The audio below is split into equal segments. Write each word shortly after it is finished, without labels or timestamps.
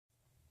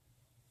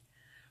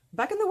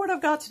Back in the Word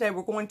of God today,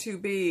 we're going to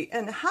be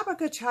in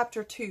Habakkuk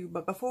chapter 2.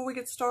 But before we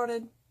get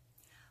started,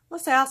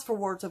 let's ask for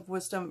words of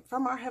wisdom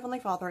from our Heavenly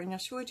Father in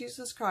Yeshua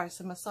Jesus Christ,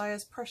 the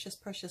Messiah's precious,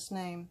 precious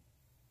name.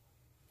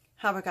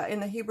 Habakkuk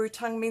in the Hebrew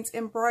tongue means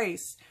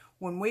embrace.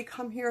 When we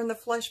come here in the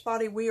flesh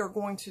body, we are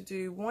going to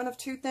do one of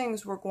two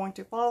things. We're going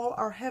to follow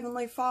our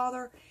Heavenly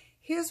Father,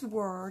 His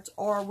words,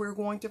 or we're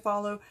going to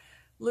follow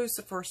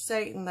Lucifer,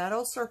 Satan, that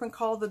old serpent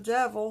called the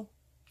devil,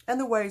 and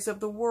the ways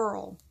of the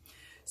world.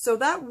 So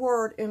that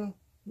word in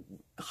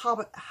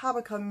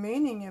Habakkuk,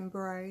 meaning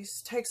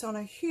embrace, takes on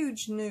a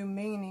huge new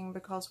meaning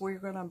because we're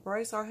going to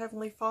embrace our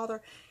Heavenly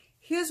Father,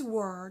 His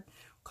word,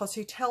 because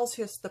He tells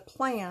us the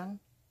plan,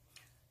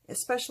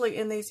 especially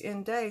in these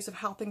end days, of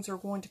how things are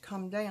going to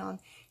come down.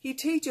 He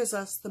teaches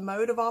us the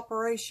mode of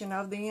operation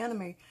of the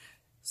enemy.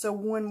 So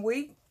when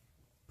we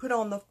put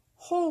on the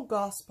whole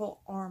gospel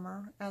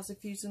armor, as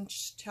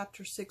Ephesians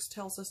chapter 6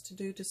 tells us to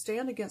do, to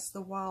stand against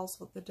the wiles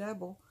of the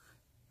devil,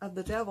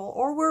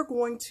 or we're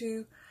going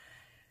to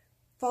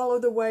follow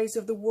the ways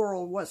of the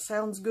world, what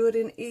sounds good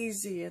and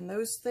easy, and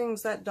those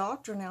things, that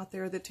doctrine out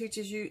there that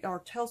teaches you or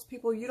tells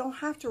people you don't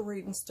have to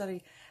read and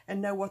study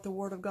and know what the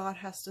Word of God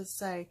has to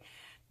say.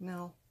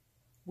 Now,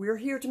 we're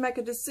here to make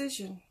a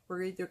decision.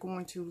 We're either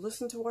going to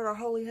listen to what our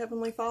Holy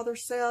Heavenly Father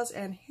says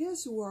and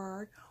His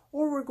Word,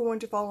 or we're going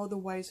to follow the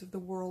ways of the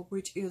world,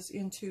 which is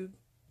into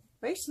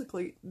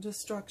basically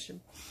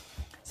destruction.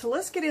 So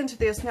let's get into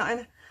this now.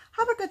 In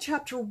Habakkuk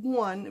chapter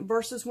 1,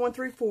 verses 1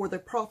 through 4, the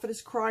prophet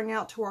is crying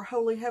out to our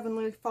Holy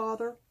Heavenly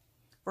Father.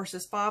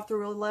 Verses 5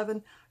 through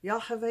 11,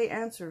 Yahweh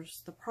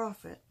answers the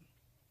prophet.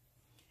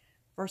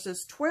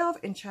 Verses 12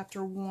 in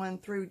chapter 1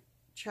 through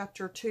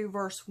chapter 2,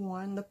 verse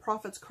 1, the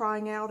prophet's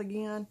crying out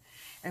again.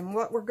 And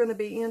what we're going to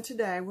be in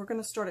today, we're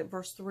going to start at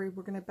verse 3.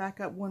 We're going to back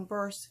up one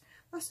verse.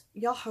 That's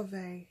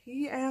Yahweh.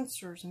 He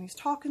answers, and he's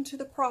talking to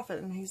the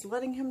prophet, and he's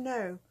letting him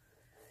know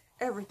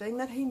everything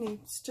that he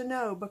needs to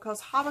know,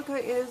 because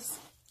Habakkuk is,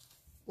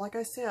 like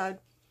I said,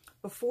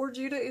 before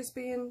Judah is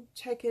being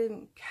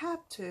taken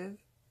captive,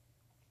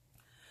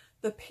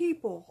 the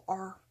people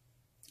are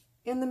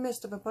in the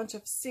midst of a bunch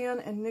of sin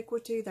and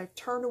iniquity. They've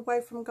turned away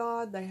from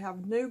God. They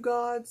have new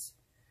gods,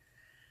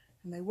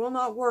 and they will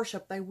not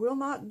worship. They will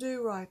not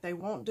do right. They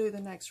won't do the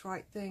next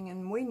right thing.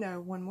 And we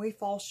know when we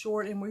fall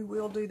short, and we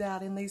will do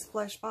that in these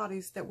flesh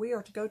bodies, that we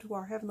are to go to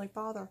our Heavenly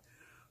Father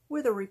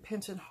with a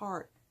repentant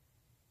heart,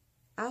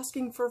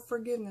 asking for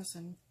forgiveness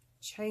and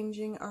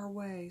changing our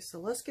ways. So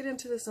let's get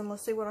into this and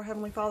let's see what our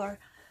Heavenly Father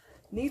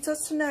needs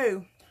us to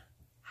know.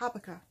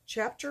 Habakkuk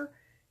chapter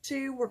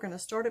 2, we're going to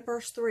start at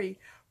verse 3.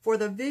 For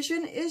the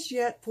vision is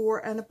yet for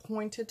an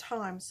appointed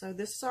time. So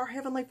this is our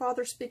Heavenly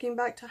Father speaking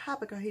back to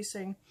Habakkuk. He's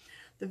saying,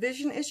 the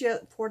vision is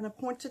yet for an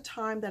appointed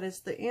time, that is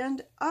the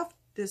end of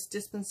this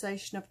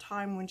dispensation of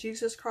time when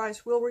Jesus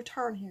Christ will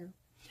return here.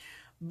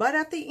 But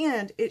at the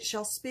end it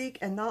shall speak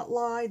and not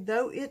lie,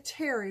 though it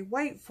tarry,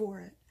 wait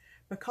for it,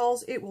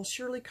 because it will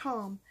surely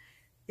come.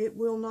 It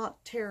will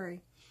not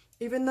tarry.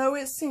 Even though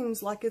it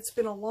seems like it's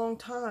been a long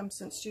time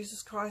since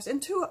Jesus Christ,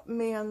 and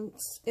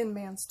in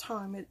man's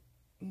time,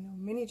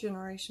 many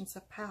generations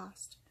have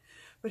passed.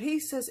 But he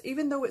says,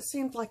 even though it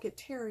seems like it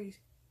tarries,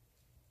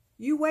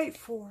 you wait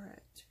for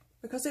it,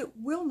 because it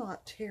will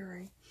not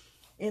tarry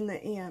in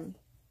the end.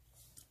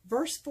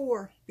 Verse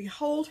 4,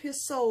 behold,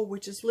 his soul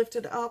which is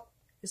lifted up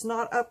is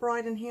not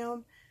upright in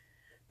him,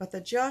 but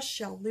the just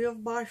shall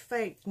live by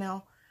faith.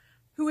 Now,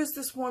 who is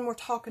this one we're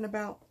talking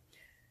about?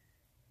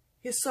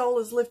 His soul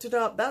is lifted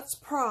up. That's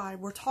pride.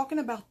 We're talking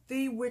about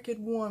the wicked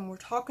one. We're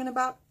talking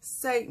about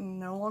Satan.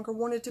 No longer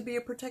wanted to be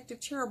a protective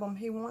cherubim.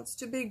 He wants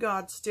to be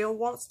God, still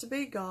wants to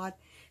be God.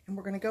 And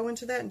we're going to go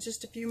into that in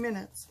just a few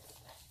minutes.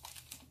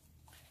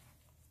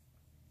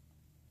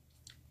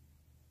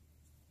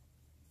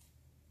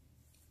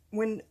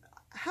 When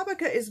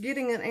Habakkuk is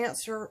getting an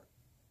answer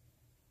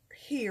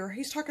here,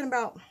 he's talking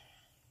about,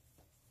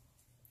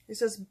 he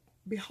says,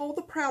 behold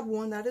the proud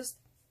one, that is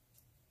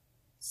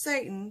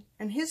Satan,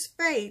 and his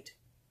fate,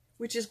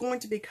 which is going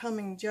to be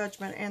coming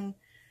judgment, and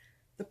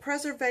the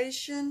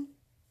preservation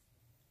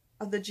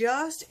of the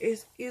just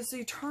is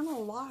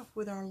eternal life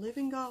with our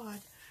living God.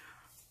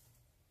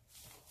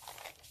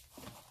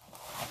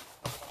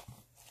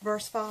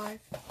 Verse 5,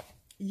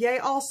 yea,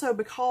 also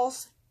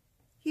because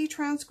he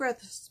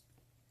transgresseth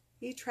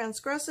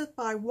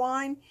by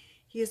wine,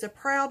 he is a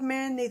proud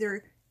man,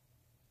 neither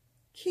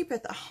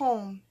keepeth a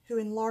home, who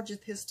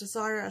enlargeth his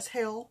desire as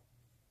hell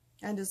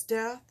and as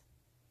death,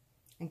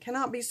 and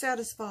cannot be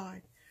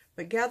satisfied,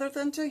 but gathereth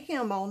unto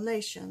him all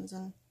nations,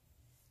 and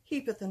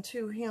heapeth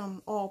unto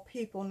him all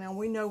people. Now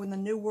we know when the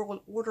New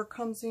World Order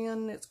comes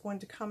in, it's going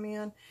to come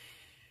in,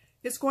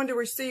 it's going to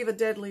receive a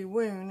deadly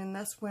wound, and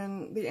that's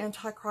when the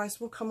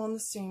Antichrist will come on the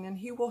scene, and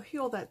he will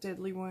heal that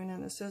deadly wound.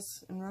 And it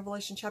says in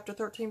Revelation chapter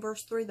 13,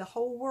 verse 3, the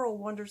whole world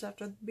wanders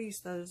after the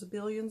beast. That is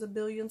billions and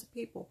billions of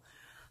people.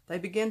 They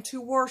begin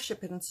to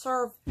worship it and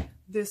serve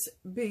this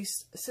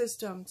beast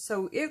system.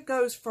 So it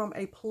goes from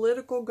a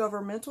political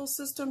governmental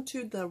system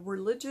to the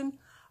religion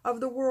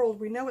of the world.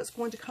 We know it's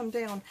going to come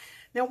down.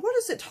 Now, what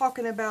is it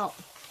talking about?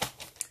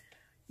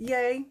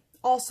 Yea,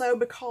 also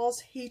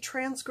because he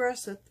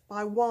transgresseth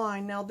by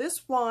wine. Now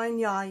this wine,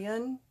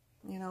 yayin,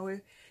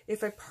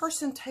 if a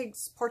person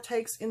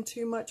partakes in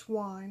too much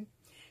wine,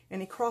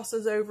 and he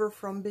crosses over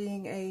from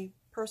being a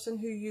person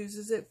who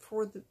uses it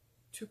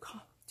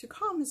to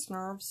calm his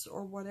nerves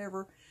or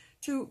whatever,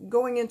 to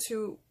going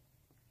into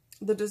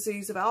the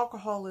disease of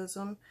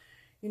alcoholism,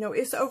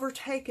 it's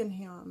overtaken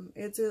him.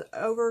 It's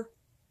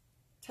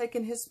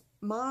overtaken his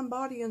mind,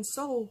 body, and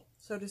soul,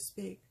 so to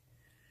speak.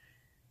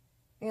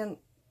 And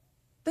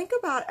think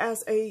about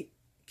as a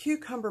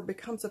cucumber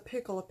becomes a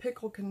pickle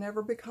can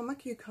never become a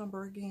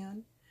cucumber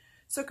again.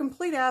 So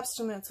complete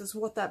abstinence is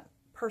what that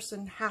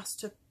person has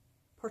to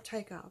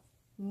partake of.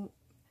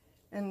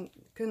 And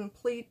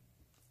complete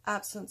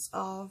absence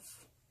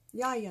of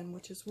yayin,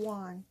 which is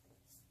wine.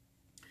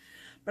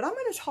 But I'm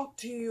going to talk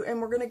to you, and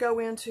we're going to go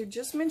into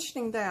just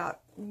mentioning that.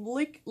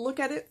 Look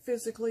at it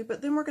physically,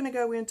 but then we're going to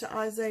go into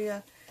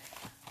Isaiah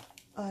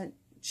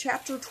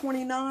chapter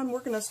 29.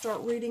 We're going to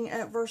start reading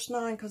at verse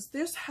 9, because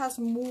this has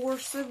more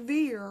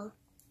severe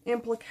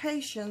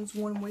implications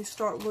when we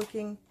start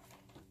looking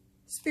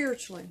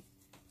spiritually.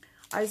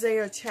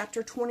 Isaiah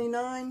chapter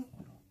 29,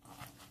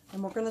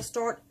 and we're going to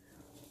start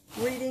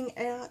reading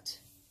at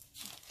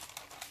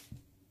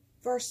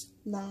verse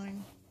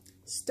 9.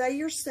 Stay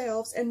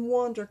yourselves and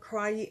wonder,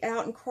 cry ye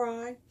out and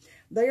cry.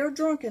 They are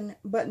drunken,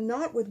 but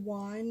not with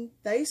wine.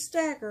 They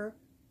stagger,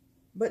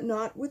 but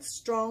not with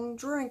strong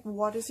drink.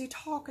 What is he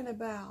talking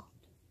about?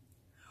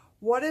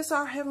 What does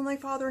our Heavenly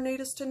Father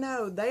need us to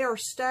know? They are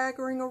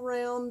staggering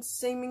around,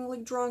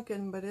 seemingly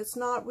drunken, but it's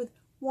not with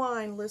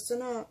wine.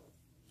 Listen up.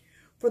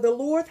 For the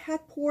Lord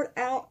hath poured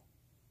out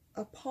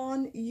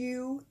upon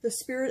you the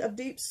spirit of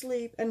deep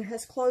sleep, and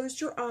has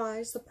closed your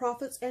eyes, the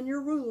prophets and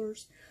your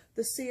rulers.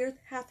 The seer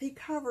hath he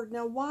covered.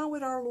 Now, why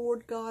would our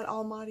Lord God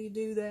Almighty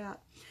do that?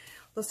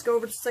 Let's go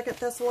over to 2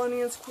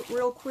 Thessalonians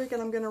real quick,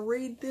 and I'm going to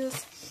read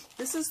this.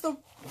 This is the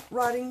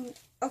writing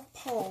of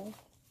Paul.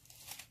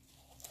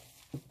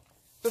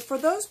 But for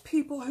those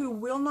people who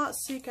will not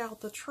seek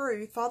out the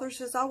truth, Father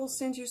says, I will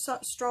send you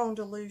such strong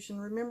delusion.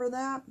 Remember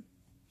that?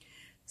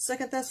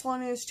 2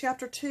 Thessalonians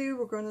chapter 2,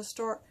 we're going to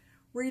start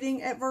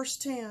reading at verse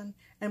 10.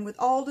 And with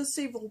all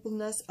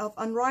deceivableness of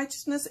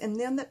unrighteousness in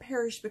them that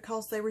perish,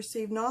 because they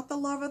receive not the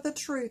love of the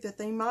truth, that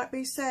they might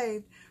be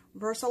saved.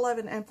 Verse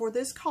 11. And for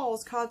this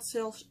cause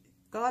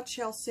God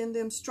shall send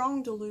them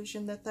strong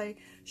delusion, that they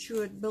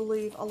should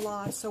believe a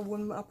lie. So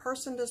when a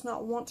person does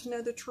not want to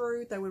know the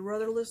truth, they would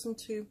rather listen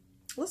to...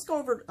 Let's go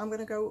over... I'm going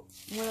to go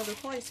one other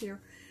place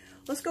here.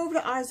 Let's go over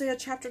to Isaiah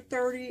chapter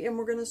 30, and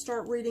we're going to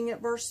start reading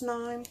at verse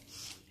 9.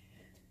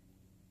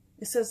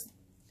 It says...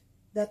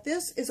 that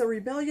this is a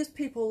rebellious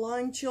people,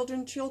 lying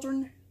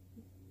children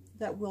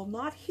that will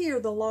not hear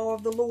the law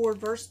of the Lord.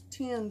 Verse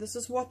 10, this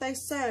is what they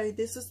say.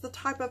 This is the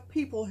type of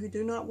people who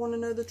do not want to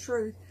know the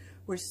truth,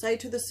 which say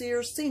to the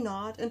seers, see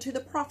not, and to the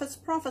prophets,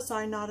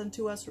 prophesy not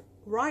unto us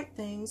right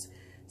things,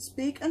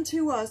 speak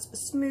unto us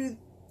smooth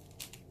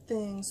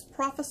things,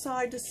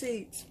 prophesy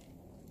deceits.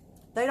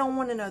 They don't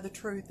want to know the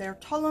truth. They're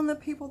telling the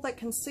people that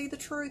can see the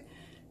truth,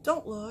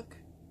 don't look.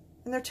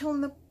 And they're telling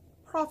the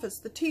prophets,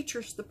 the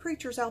teachers, the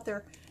preachers out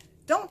there,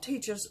 don't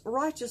teach us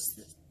righteous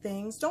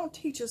things. Don't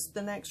teach us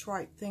the next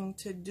right thing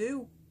to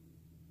do.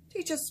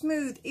 Teach us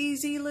smooth,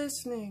 easy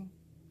listening.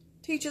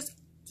 Teach us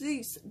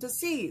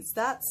deceits.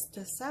 That's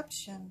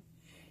deception.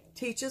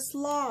 Teach us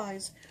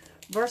lies.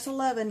 Verse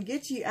 11,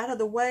 get ye out of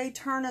the way,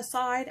 turn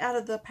aside out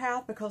of the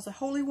path, because the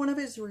Holy One of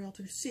Israel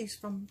to cease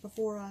from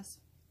before us.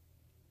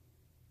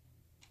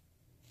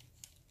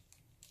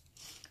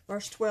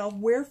 Verse 12,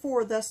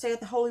 wherefore thus saith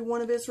the Holy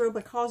One of Israel,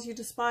 because you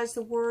despise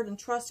the word, and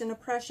trust in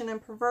oppression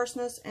and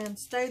perverseness, and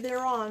stay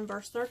thereon.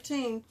 Verse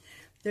 13,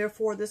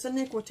 therefore this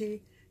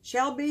iniquity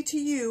shall be to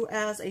you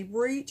as a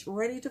breach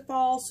ready to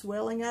fall,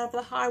 swelling out of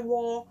the high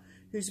wall,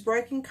 whose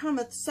breaking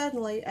cometh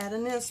suddenly at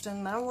an instant.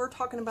 Now we're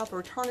talking about the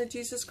return of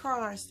Jesus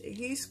Christ.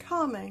 He's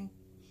coming.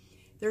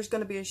 There's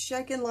going to be a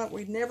shaking like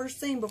we've never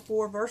seen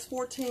before. Verse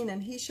 14,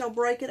 and he shall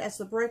break it as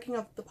the breaking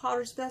of the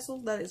potter's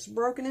vessel that is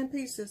broken in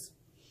pieces.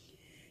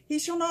 He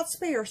shall not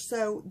spare,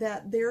 so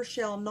that there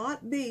shall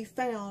not be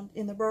found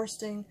in the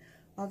bursting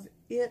of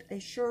it a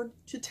sure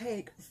to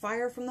take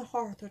fire from the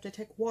hearth, or to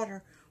take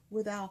water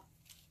withal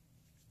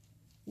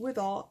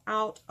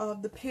out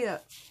of the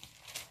pit.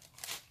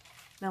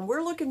 Now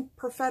we're looking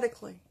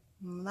prophetically.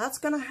 That's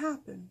going to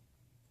happen.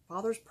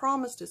 Father's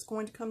promised it's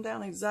going to come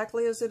down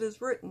exactly as it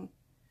is written.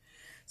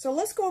 So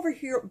let's go over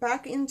here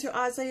back into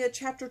Isaiah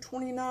chapter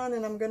 29,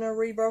 and I'm going to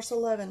read verse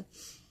 11.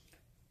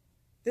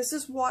 This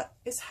is what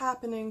is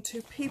happening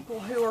to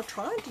people who are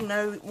trying to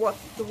know what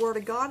the Word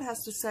of God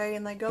has to say,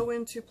 and they go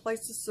into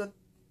places of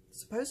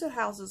supposed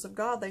houses of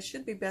God. They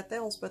should be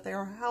Bethels, but they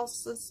are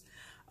houses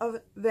of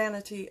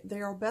vanity.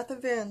 They are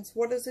Beth-avens.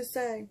 What does it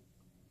say?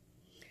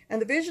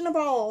 And the vision of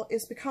all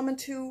is become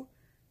unto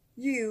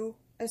you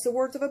as the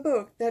words of a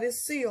book that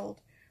is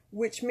sealed,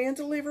 which men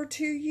deliver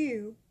to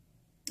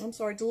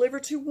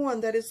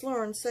one that is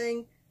learned,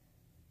 saying,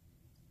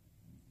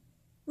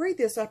 read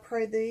this, I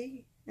pray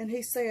thee. And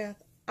he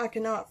saith, I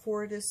cannot,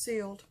 for it is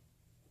sealed.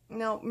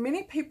 Now,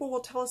 many people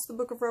will tell us the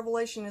book of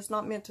Revelation is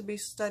not meant to be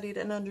studied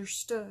and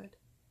understood.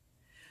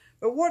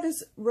 But what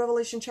does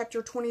Revelation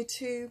chapter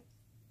 22,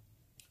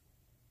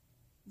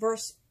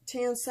 verse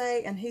 10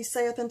 say? And he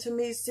saith unto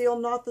me, seal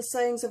not the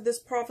sayings of this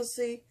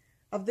prophecy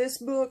of this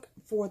book,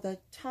 for the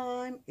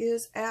time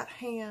is at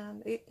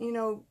hand.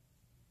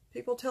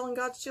 People telling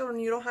God's children,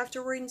 you don't have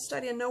to read and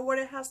study and know what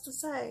it has to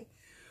say.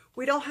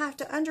 We don't have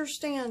to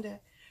understand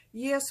it.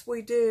 Yes,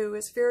 we do.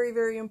 It's very,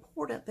 very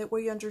important that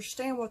we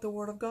understand what the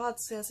Word of God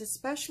says,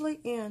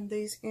 especially in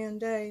these end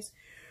days.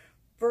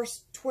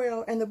 Verse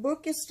 12, and the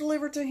book is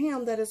delivered to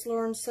him that is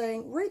learned,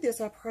 saying, read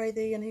this, I pray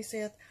thee. And he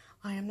saith,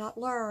 I am not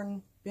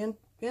learned.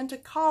 Been to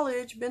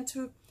college, been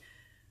to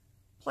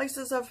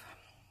places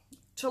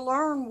to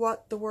learn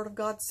what the Word of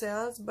God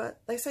says,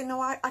 but they say,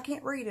 no, I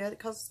can't read it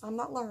because I'm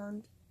not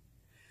learned.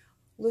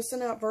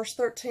 Listen up, verse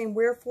 13,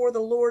 wherefore the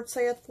Lord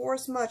saith,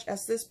 forasmuch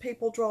as this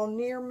people draw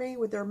near me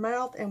with their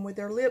mouth and with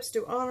their lips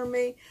to honor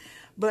me,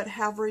 but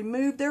have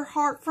removed their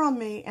heart from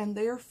me, and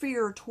their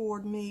fear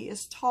toward me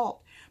is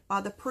taught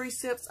by the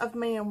precepts of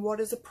man. What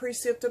is a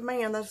precept of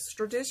man? That's the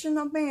tradition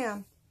of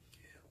man.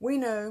 We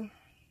know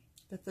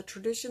that the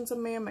traditions of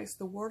man makes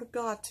the Word of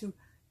God to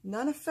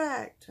none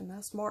effect. And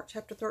that's Mark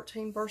chapter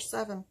 13, verse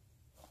 7.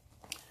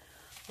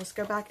 Let's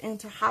go back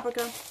into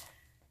Habakkuk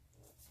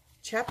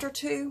chapter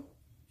 2,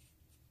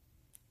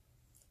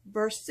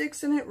 verse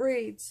 6, and it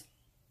reads,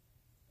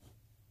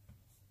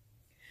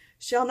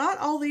 shall not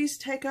all these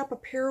take up a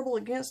parable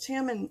against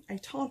him, and a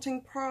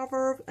taunting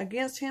proverb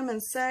against him,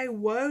 and say,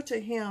 woe to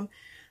him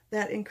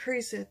that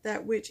increaseth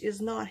that which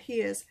is not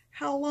his?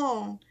 How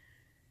long?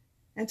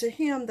 And to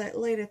him that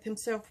ladeth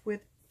himself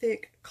with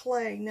thick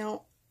clay.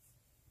 Now,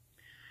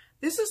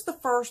 this is the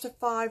first of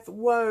 5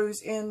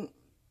 woes in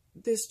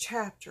this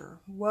chapter.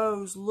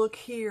 Woes, look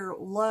here,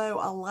 lo,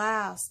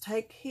 alas,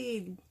 take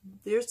heed.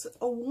 There's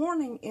a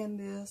warning in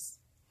this.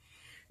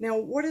 Now,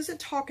 what is it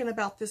talking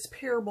about, this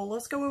parable?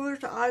 Let's go over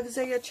to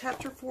Isaiah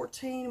chapter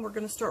 14. We're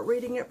going to start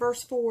reading at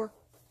verse 4.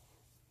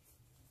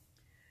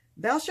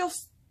 Thou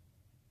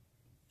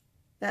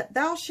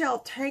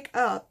shalt take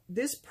up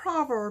this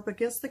proverb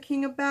against the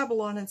king of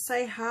Babylon, and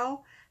say,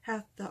 how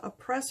hath the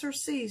oppressor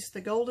ceased,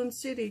 the golden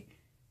city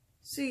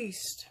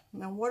ceased?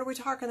 Now, what are we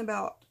talking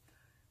about?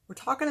 We're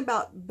talking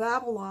about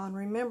Babylon.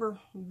 Remember,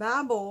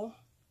 Babel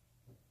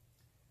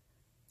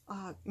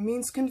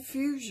means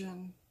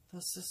confusion.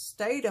 That's a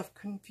state of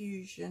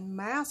confusion,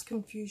 mass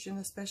confusion,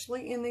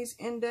 especially in these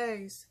end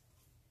days.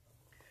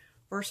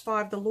 Verse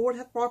 5, the Lord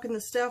hath broken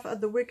the staff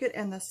of the wicked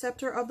and the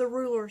scepter of the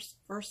rulers.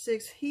 Verse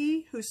 6,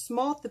 he who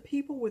smote the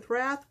people with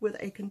wrath with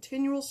a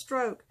continual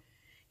stroke,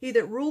 he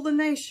that ruled the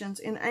nations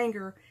in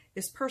anger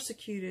is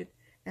persecuted,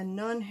 and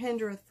none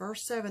hindereth.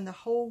 Verse 7, the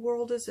whole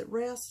world is at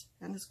rest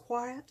and is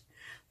quiet.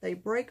 They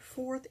break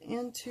forth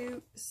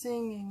into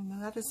singing.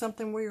 Now, that is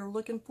something we are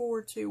looking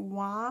forward to.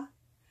 Why?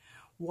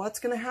 What's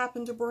going to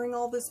happen to bring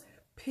all this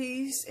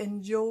peace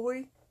and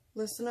joy?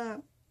 Listen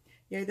up.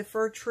 Yea, the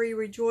fir tree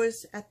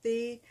rejoiced at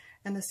thee,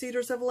 and the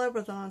cedars of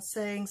Lebanon,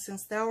 saying,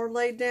 since thou art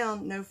laid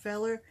down, no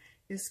feller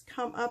is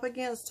come up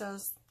against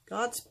us.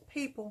 God's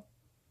people.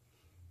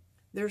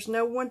 There's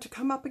no one to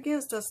come up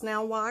against us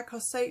now. Why?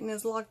 Because Satan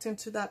is locked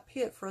into that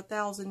pit for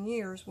 1,000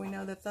 years. We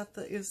know that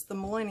is the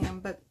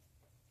millennium, but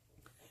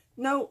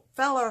no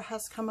feller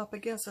has come up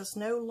against us.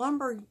 No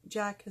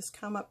lumberjack has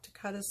come up to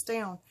cut us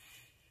down,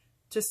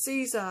 to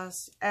seize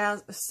us,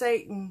 as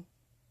Satan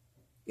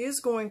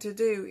is going to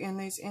do in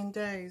these end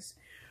days.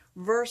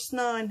 Verse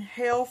 9,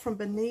 hell from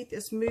beneath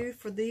is moved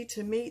for thee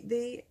to meet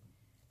thee.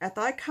 At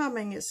thy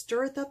coming it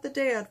stirreth up the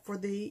dead for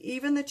thee,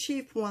 even the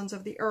chief ones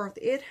of the earth.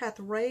 It hath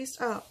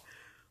raised up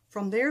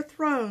from their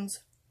thrones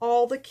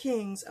all the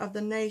kings of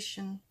the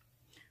nation.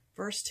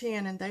 Verse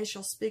 10, and they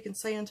shall speak and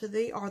say unto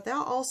thee, art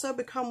thou also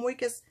become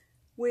weak as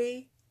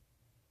we?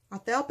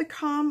 Art thou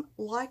become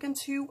like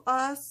unto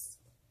us?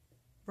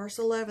 Verse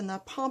 11, the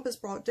pomp is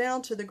brought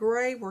down to the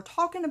grave. We're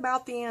talking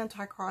about the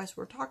Antichrist.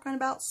 We're talking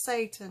about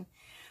Satan.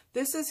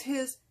 This is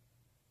his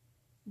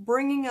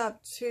bringing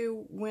up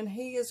to when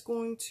he is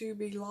going to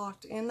be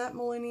locked in that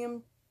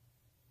millennium,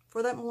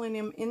 for that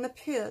millennium in the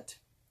pit,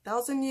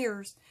 1,000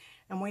 years.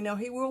 And we know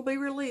he will be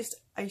released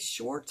a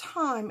short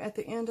time at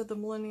the end of the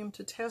millennium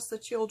to test the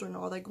children.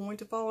 Are they going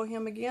to follow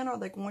him again? Or are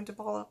they going to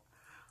follow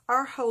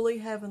our Holy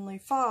Heavenly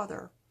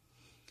Father?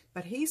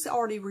 But he's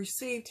already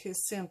received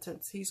his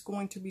sentence. He's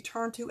going to be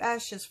turned to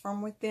ashes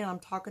from within. I'm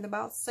talking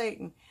about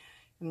Satan.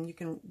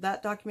 And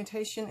that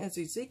documentation is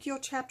Ezekiel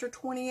chapter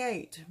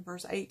 28,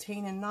 verse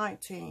 18 and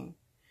 19.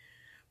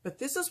 But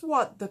this is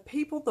what the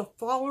people, the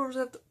followers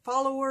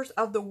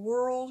of the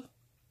world,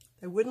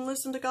 they wouldn't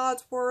listen to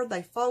God's word.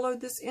 They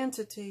followed this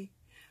entity.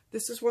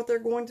 This is what they're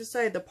going to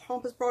say. The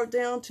pomp is brought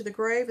down to the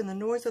grave, and the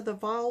noise of the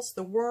vials,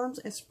 the worms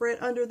is spread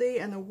under thee,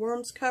 and the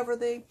worms cover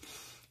thee.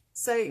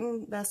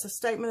 Satan, that's a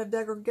statement of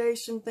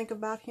degradation. Think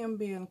about him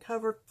being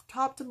covered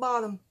top to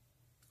bottom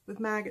with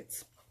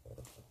maggots.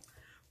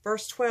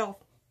 Verse 12.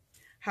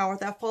 How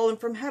art thou fallen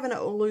from heaven,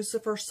 O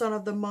Lucifer, son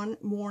of the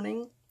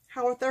morning?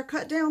 How art thou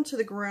cut down to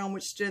the ground,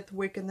 which didst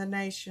weaken the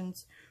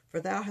nations? For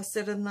thou hast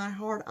said in thy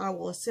heart, I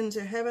will ascend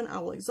to heaven, I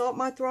will exalt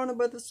my throne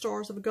above the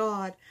stars of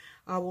God.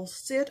 I will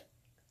sit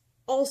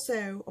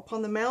also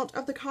upon the mount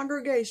of the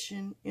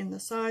congregation in the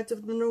sides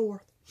of the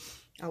north.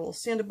 I will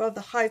ascend above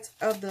the heights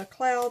of the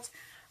clouds.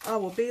 I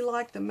will be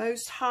like the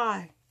Most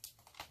High.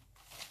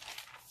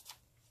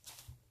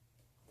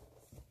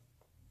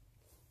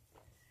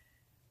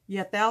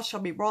 Yet thou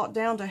shalt be brought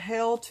down to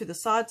hell, to the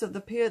sides of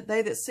the pit.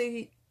 They that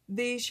see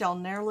thee shall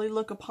narrowly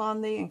look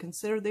upon thee, and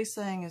consider thee,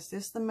 saying, Is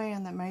this the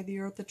man that made the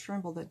earth to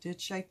tremble, that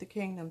did shake the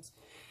kingdoms?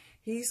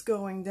 He's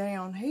going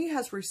down. He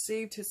has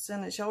received his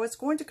sentence. Y'all, it's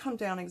going to come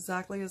down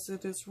exactly as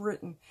it is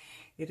written.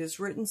 It is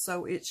written,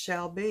 so it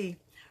shall be.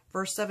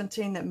 Verse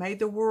 17, that made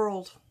the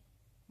world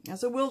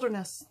as a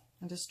wilderness,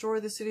 and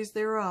destroyed the cities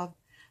thereof,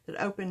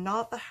 that opened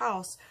not the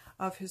house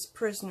of his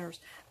prisoners.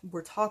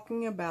 We're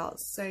talking about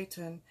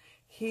Satan.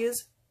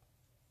 His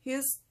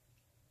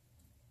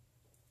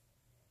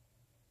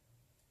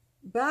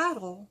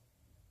battle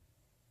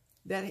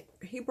that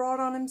he brought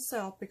on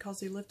himself, because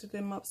he lifted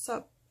him up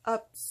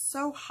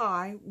so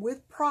high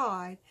with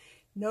pride,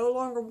 no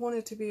longer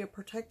wanted to be a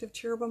protective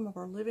cherubim of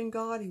our living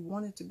God. He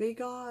wanted to be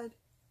God.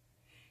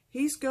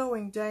 He's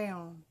going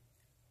down.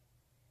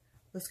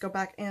 Let's go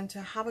back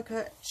into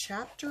Habakkuk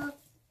chapter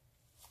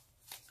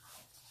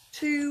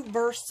 2,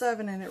 verse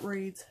 7, and it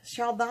reads,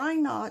 Shall thy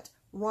not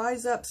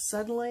rise up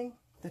suddenly,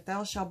 that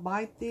thou shalt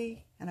bite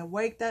thee, and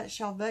awake that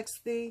shall vex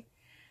thee,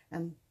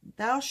 and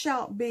thou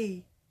shalt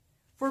be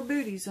for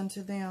booties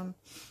unto them.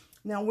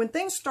 Now, when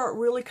things start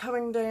really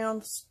coming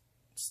down,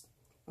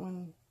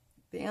 when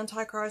the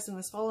Antichrist and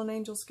his fallen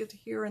angels get to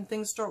hear and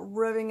things start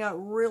revving up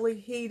really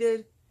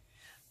heated,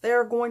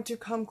 they're going to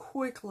come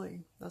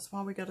quickly. That's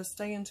why we got to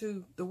stay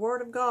into the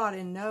Word of God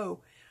and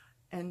know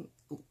and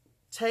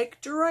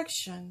take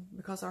direction,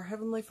 because our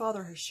Heavenly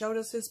Father has showed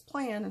us His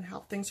plan and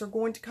how things are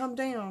going to come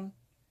down.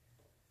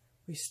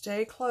 We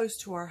stay close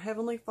to our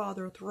Heavenly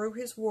Father through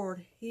His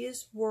Word.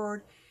 His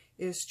Word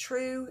is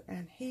true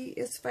and He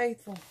is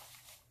faithful.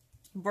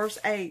 Verse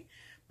 8,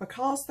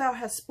 Because thou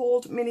hast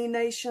spoiled many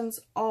nations,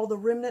 all the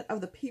remnant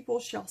of the people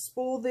shall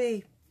spoil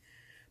thee.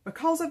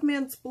 Because of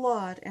men's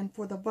blood, and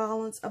for the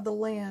violence of the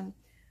land,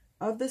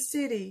 of the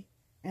city,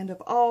 and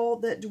of all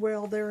that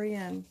dwell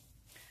therein.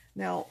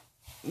 Now,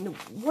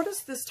 what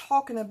is this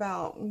talking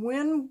about?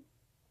 When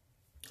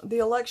the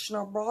election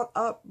are brought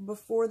up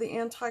before the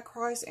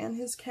Antichrist and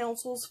his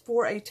councils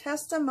for a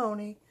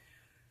testimony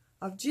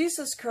of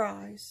Jesus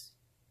Christ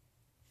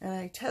and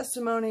a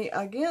testimony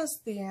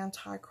against the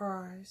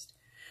Antichrist.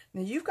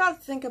 Now, you've got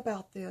to think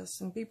about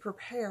this and be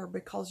prepared,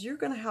 because you're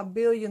going to have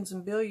billions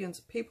and billions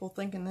of people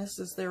thinking this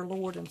is their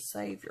Lord and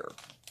Savior.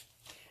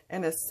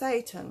 And as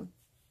Satan,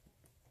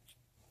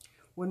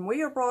 when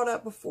we are brought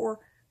up before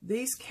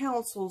these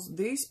councils,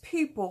 these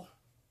people,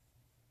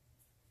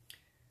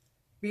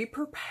 be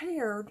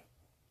prepared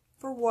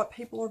for what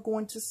people are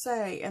going to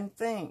say and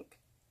think.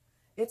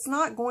 It's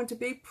not going to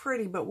be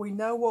pretty, but we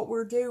know what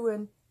we're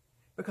doing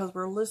because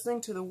we're listening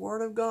to the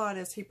Word of God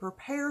as He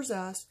prepares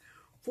us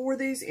for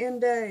these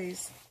end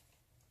days.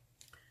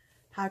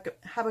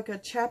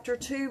 Habakkuk chapter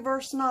 2,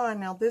 verse 9.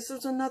 Now this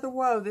is another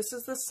woe. This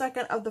is the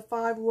second of the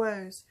 5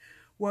 woes.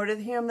 Woe to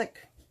him that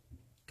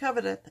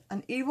coveteth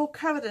an evil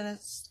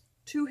covetousness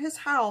to his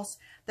house,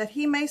 that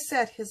he may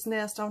set his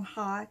nest on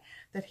high,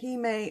 that he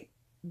may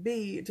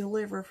be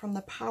delivered from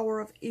the power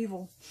of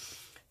evil.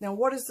 Now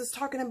what is this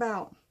talking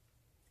about?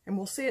 And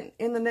we'll see it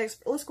in the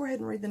next. Let's go ahead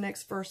and read the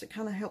next verse. It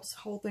kind of helps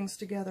hold things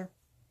together.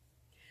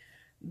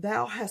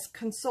 Thou hast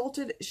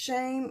consulted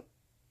shame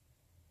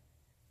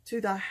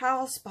to thy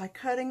house by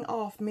cutting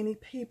off many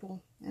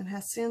people, and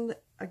hast sinned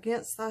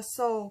against thy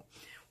soul.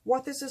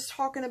 What this is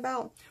talking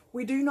about,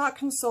 we do not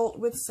consult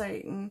with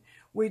Satan.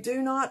 We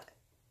do not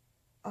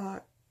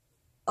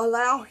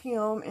allow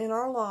him in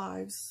our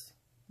lives.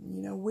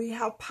 You know, we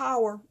have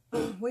power.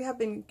 We have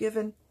been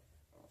given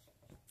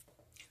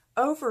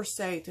over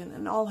Satan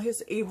and all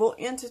his evil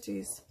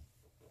entities.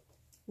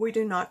 We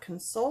do not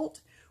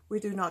consult. We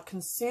do not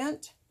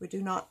consent. We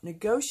do not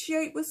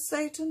negotiate with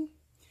Satan.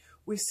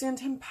 We send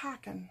him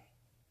packing.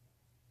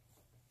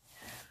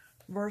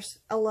 Verse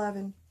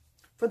 11.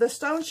 For the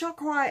stone shall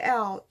cry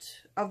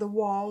out of the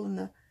wall, and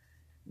the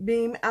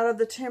beam out of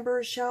the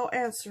timber shall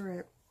answer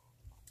it.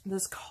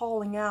 This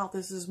calling out,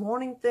 this is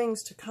warning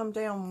things to come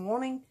down,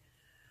 warning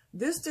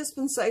this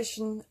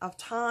dispensation of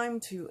time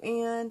to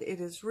end. It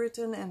is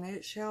written, and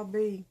it shall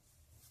be.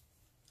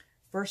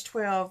 Verse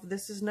 12,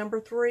 this is number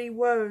 3,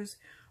 woes.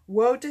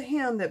 Woe to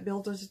him that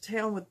buildeth a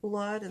town with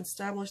blood, and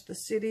established the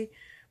city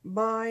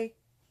by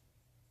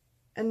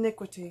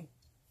iniquity.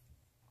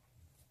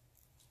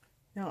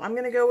 Now, I'm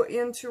going to go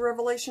into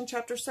Revelation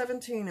chapter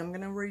 17. I'm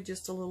going to read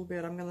just a little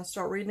bit. I'm going to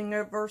start reading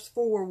at verse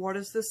 4. What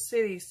is this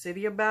city?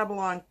 City of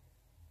Babylon.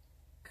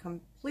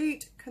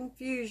 Complete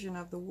confusion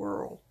of the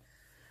world.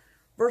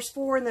 Verse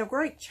 4 in the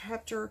great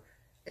chapter,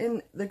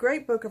 in the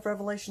great book of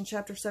Revelation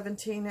chapter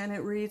 17, and it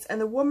reads, And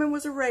the woman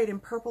was arrayed in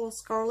purple and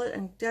scarlet,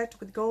 and decked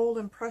with gold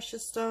and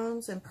precious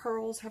stones and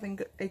pearls, having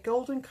a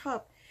golden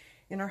cup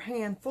in her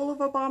hand, full of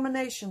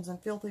abominations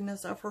and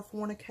filthiness of her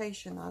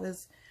fornication. That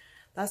is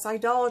That's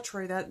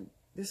idolatry.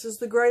 This is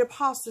the great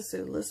apostasy.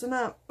 Listen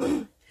up.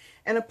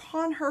 And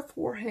upon her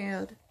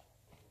forehead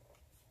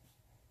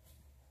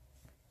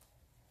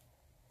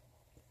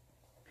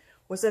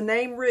was a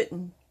name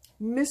written,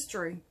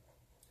 Mystery,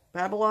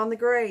 Babylon the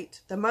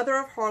Great, the mother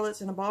of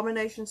harlots and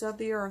abominations of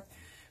the earth.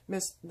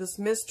 This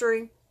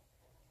mystery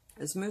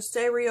is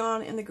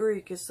mysterion in the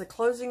Greek. It's the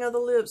closing of the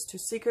lips to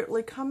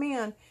secretly come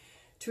in,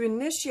 to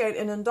initiate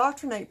and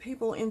indoctrinate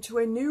people into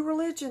a new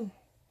religion.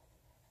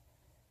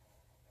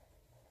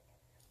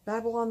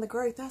 Babylon the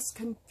Great, that's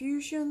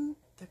confusion,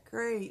 the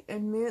great,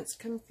 immense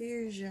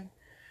confusion.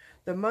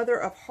 The mother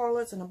of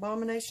harlots and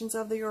abominations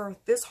of the earth.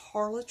 This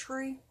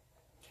harlotry,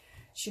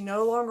 she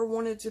no longer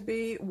wanted to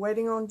be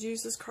waiting on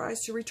Jesus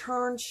Christ to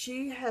return.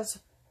 She has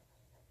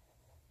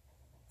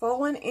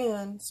fallen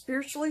in,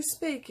 spiritually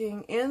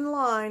speaking, in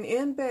line,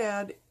 in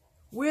bed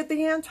with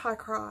the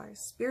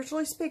Antichrist,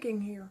 spiritually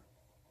speaking here.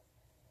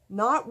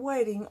 Not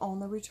waiting on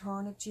the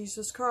return of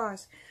Jesus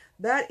Christ.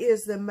 That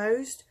is the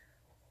most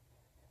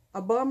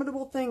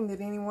abominable thing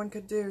that anyone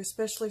could do,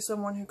 especially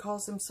someone who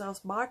calls themselves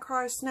by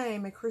Christ's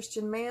name a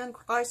Christian man,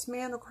 Christ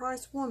man, or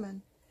Christ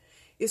woman,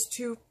 is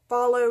to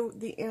follow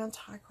the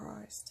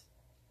Antichrist.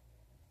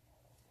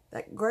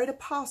 That great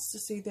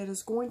apostasy that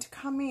is going to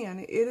come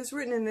in. It is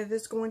written and it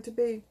is going to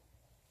be.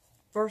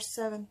 Verse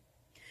 7.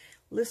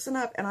 Listen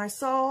up. And I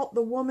saw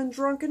the woman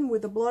drunken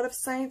with the blood of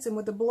saints and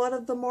with the blood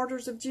of the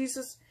martyrs of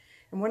Jesus.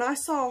 And when I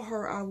saw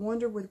her, I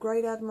wondered with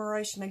great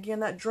admiration.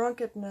 Again, that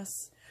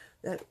drunkenness,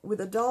 that with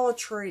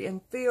idolatry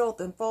and filth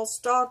and false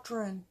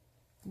doctrine,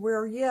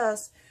 where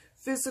yes,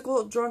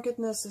 physical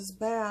drunkenness is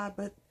bad,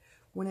 but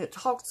when it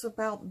talks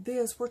about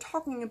this, we're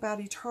talking about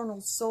eternal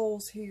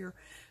souls here,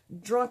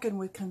 drunken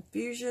with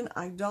confusion,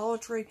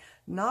 idolatry,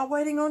 not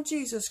waiting on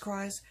Jesus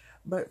Christ,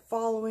 but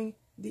following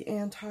the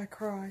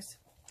Antichrist.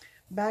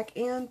 Back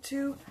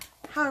into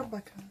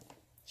Habakkuk,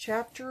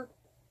 chapter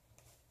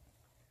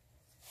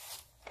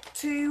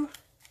 2,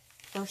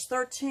 verse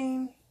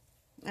 13,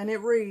 and it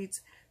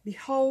reads,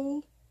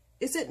 Behold,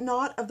 is it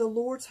not of the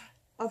Lord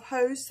of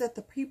hosts that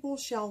the people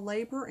shall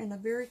labor in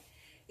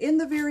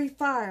the very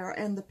fire,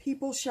 and the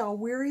people shall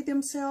weary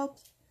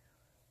themselves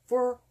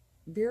for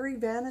very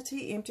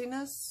vanity,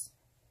 emptiness?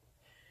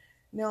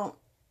 Now,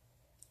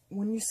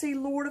 when you see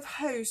Lord of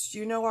hosts,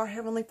 you know our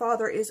Heavenly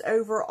Father is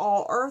over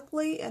all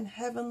earthly and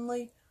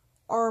heavenly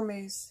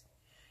armies.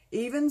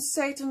 Even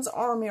Satan's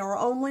army are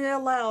only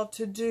allowed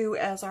to do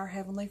as our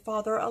Heavenly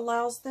Father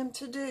allows them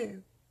to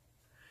do.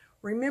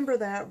 Remember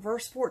that,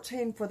 verse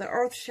 14, For the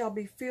earth shall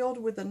be filled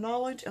with the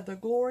knowledge of the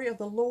glory of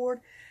the Lord,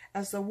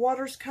 as the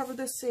waters cover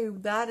the sea.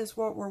 That is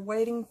what we're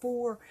waiting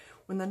for.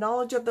 When the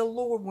knowledge of the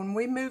Lord, when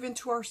we move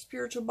into our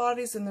spiritual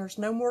bodies and there's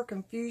no more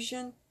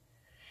confusion,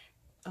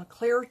 a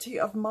clarity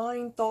of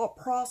mind, thought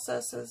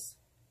processes,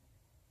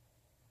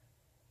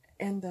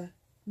 and the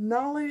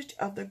knowledge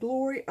of the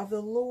glory of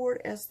the Lord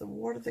as the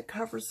water that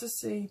covers the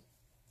sea.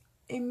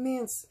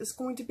 Immense. It's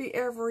going to be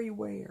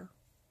everywhere.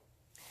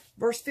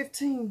 Verse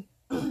 15.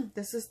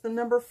 This is the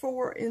number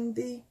 4 in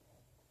the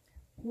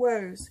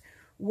woes.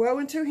 Woe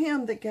unto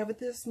him that giveth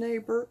his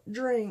neighbor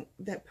drink,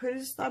 that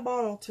putteth thy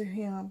bottle to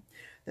him,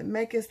 that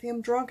maketh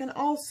him drunken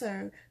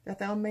also, that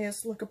thou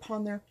mayest look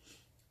upon their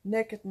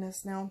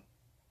nakedness. Now,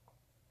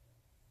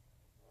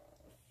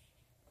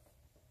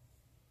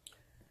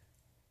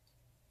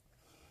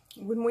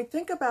 when we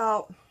think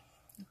about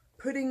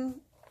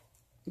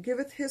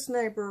giveth his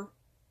neighbor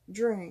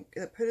drink,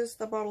 that putteth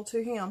the bottle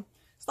to him,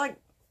 it's like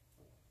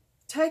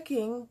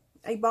taking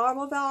a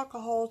bottle of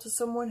alcohol to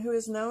someone who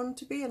is known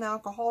to be an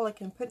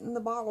alcoholic and putting the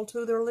bottle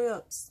to their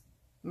lips,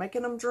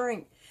 making them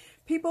drink.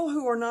 People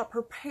who are not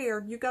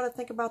prepared, you got to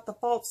think about the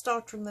false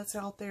doctrine that's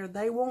out there.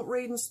 They won't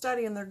read and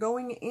study, and they're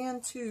going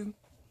into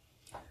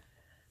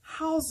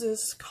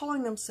houses,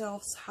 calling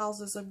themselves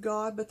houses of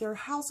God, but they're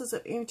houses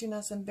of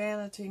emptiness and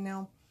vanity.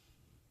 Now,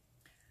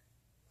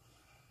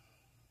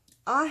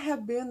 I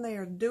have been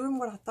there doing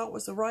what I thought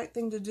was the right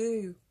thing to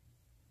do.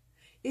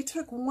 It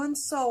took one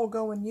soul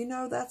going, you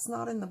know, that's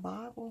not in the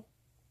Bible.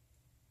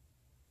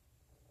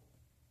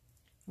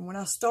 And when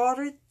I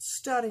started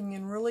studying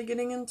and really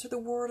getting into the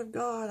Word of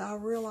God, I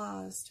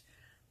realized,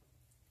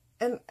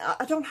 and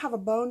I don't have a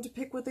bone to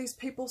pick with these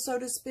people, so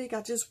to speak.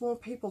 I just want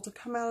people to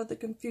come out of the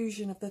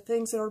confusion of the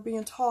things that are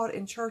being taught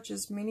in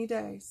churches many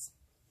days.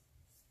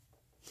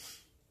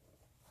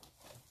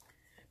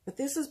 But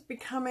this is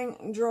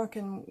becoming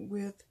drunken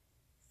with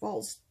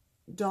false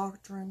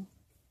doctrine.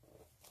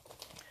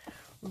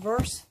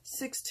 Verse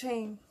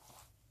 16.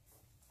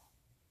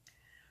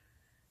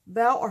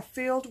 Thou art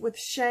filled with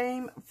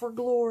shame for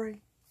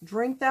glory.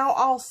 Drink thou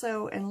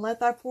also, and let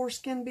thy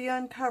foreskin be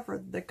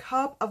uncovered. The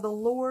cup of the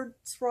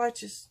Lord's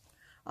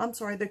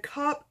the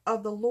cup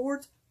of the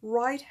Lord's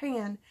right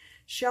hand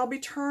shall be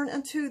turned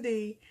unto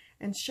thee,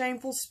 and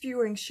shameful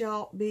spewing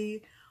shall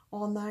be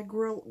on thy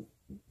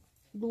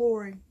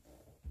glory.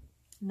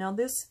 Now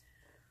this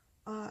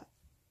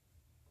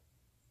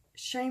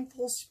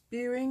shameful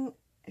spewing,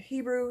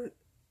 Hebrew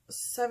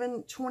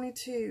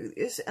 7:22,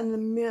 is an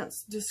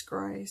immense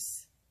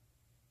disgrace.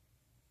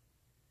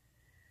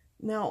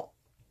 Now,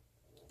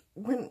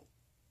 when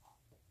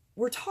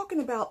we're talking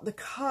about the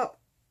cup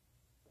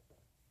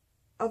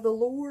of the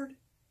Lord,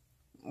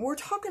 we're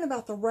talking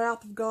about the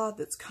wrath of God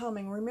that's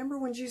coming. Remember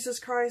when Jesus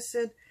Christ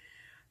said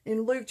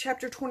in Luke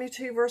chapter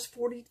 22, verse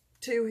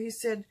 42, he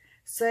said,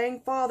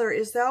 saying, Father,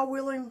 if thou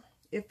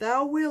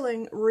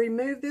willing,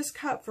 remove this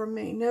cup from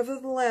me.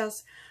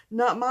 Nevertheless,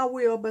 not my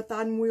will, but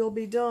thine will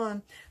be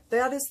done.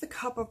 That is the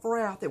cup of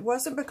wrath. It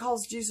wasn't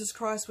because Jesus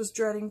Christ was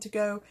dreading to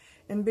go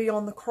and be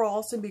on the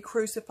cross and be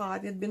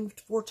crucified. It had been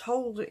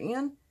foretold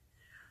in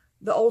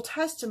the Old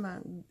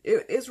Testament.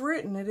 It is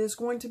written, it is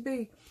going to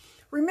be.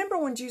 Remember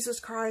when Jesus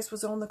Christ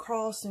was on the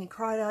cross and he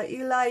cried out,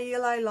 Eli,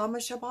 Eli, lama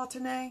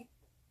sabachthani?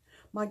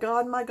 My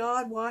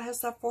God, why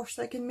hast thou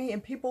forsaken me?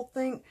 And people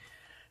think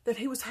that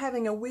he was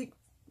having a weak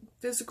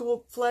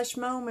physical flesh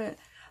moment.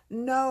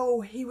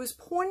 No, he was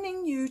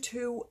pointing you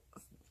to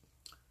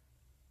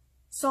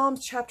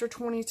Psalms chapter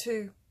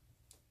 22,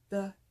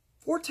 the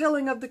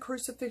foretelling of the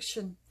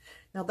crucifixion.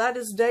 Now that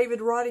is David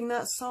writing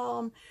that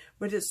psalm,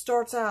 but it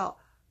starts out,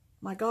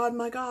 my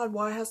God,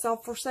 why hast thou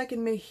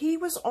forsaken me? He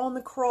was on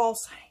the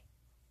cross,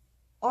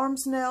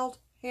 arms nailed,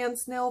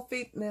 hands nailed,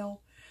 feet nailed,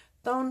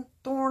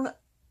 thorny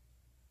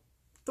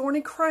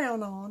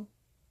crown on.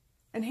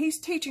 And he's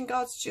teaching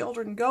God's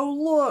children, go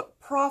look,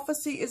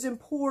 prophecy is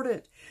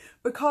important.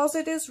 Because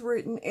it is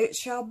written, it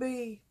shall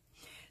be.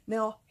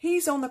 Now,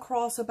 he's on the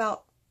cross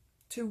about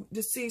to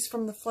decease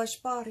from the flesh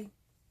body.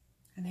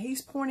 And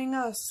he's pointing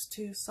us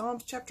to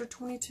Psalms chapter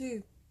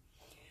 22.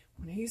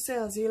 When he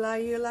says,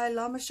 Eli, Eli,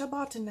 lama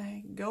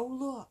sabachthani, go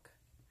look.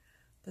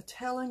 The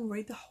telling,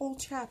 read the whole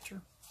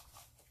chapter.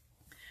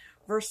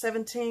 Verse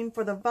 17,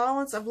 for the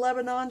violence of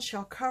Lebanon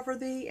shall cover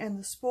thee, and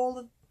the spoil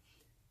of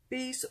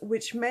beasts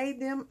which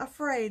made them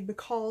afraid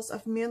because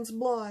of men's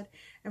blood,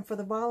 and for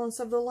the violence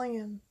of the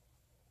land,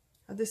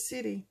 of the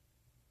city,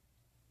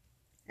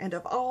 and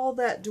of all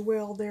that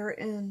dwell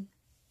therein.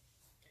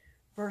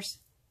 Verse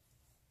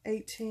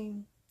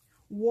 18,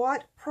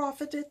 what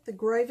profiteth the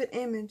graven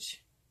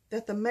image,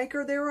 that the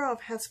maker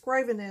thereof hath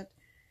graven it,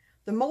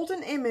 the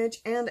molten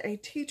image, and a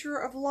teacher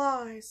of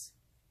lies,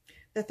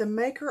 that the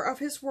maker of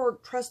his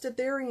work trusted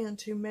therein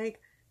to make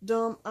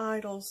dumb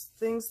idols,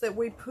 things that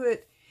we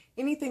put.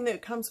 Anything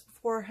that comes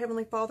before our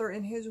Heavenly Father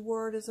and His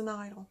Word is an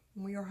idol.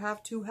 We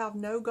have to have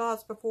no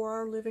gods before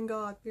our living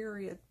God,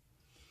 period.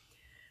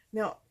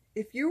 Now,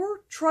 if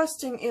you're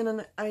trusting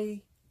in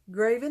a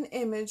graven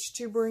image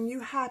to bring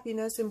you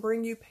happiness and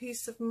bring you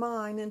peace of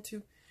mind and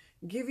to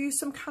give you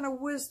some kind of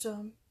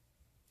wisdom,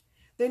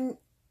 then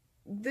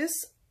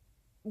this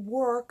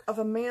work of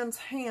a man's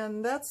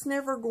hand, that's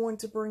never going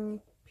to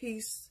bring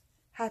peace,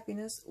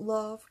 happiness,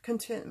 love,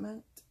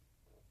 contentment.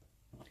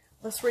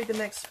 Let's read the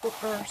next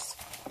verse.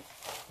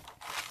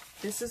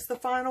 This is the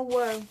final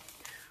woe.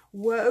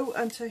 Woe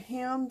unto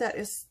him that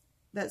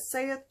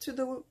saith to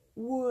the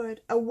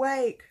wood,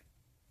 awake,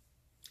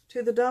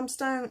 to the dumb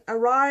stone,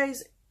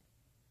 arise,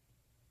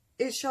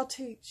 it shall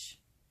teach.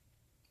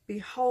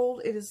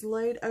 Behold, it is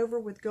laid over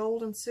with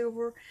gold and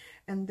silver,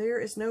 and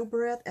there is no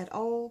breath at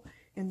all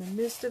in the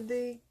midst of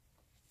thee.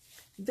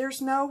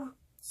 There's no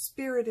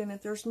spirit in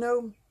it. There's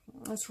no,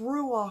 it's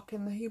ruach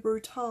in the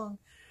Hebrew tongue.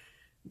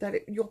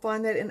 You'll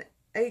find that in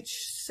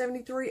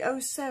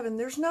H7307.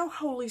 There's no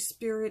Holy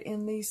Spirit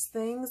in these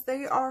things.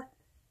 They are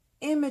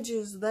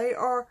images. They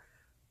are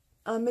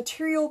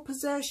material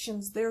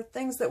possessions. They're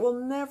things that will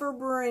never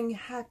bring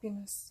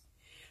happiness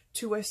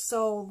to a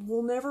soul,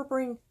 will never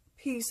bring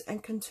peace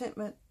and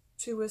contentment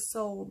to a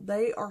soul.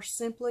 They are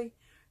simply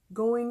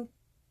going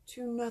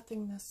to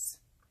nothingness.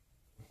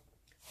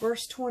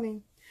 Verse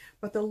 20,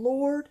 but the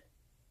Lord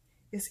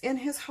is in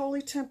his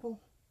holy temple.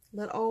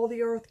 Let all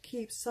the earth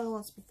keep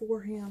silence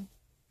before him.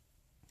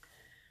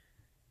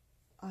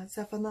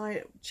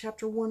 Zephaniah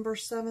chapter 1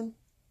 verse 7.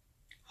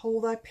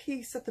 Hold thy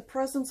peace at the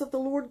presence of the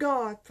Lord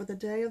God, for the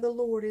day of the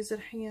Lord is at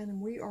hand. And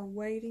we are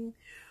waiting.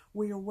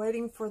 We are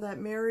waiting for that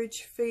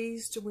marriage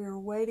feast. We are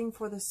waiting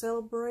for the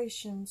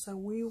celebration. So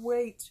we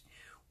wait.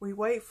 We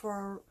wait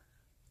for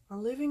our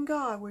living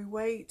God. We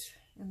wait.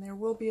 And there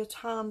will be a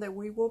time that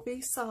we will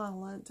be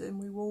silent.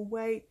 And we will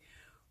wait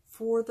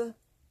for the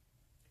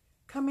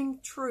coming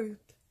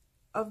truth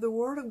of the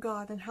Word of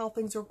God and how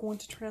things are going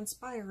to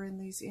transpire in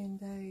these end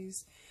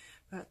days.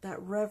 But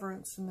that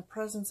reverence in the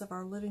presence of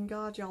our living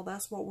God, y'all,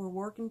 that's what we're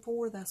working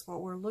for. That's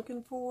what we're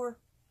looking for.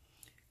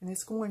 And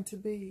it's going to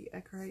be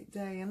a great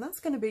day. And that's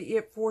going to be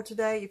it for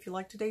today. If you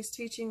like today's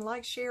teaching,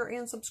 like, share,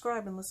 and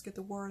subscribe. And let's get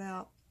the word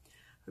out.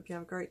 Hope you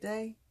have a great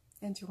day.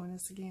 And join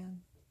us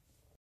again.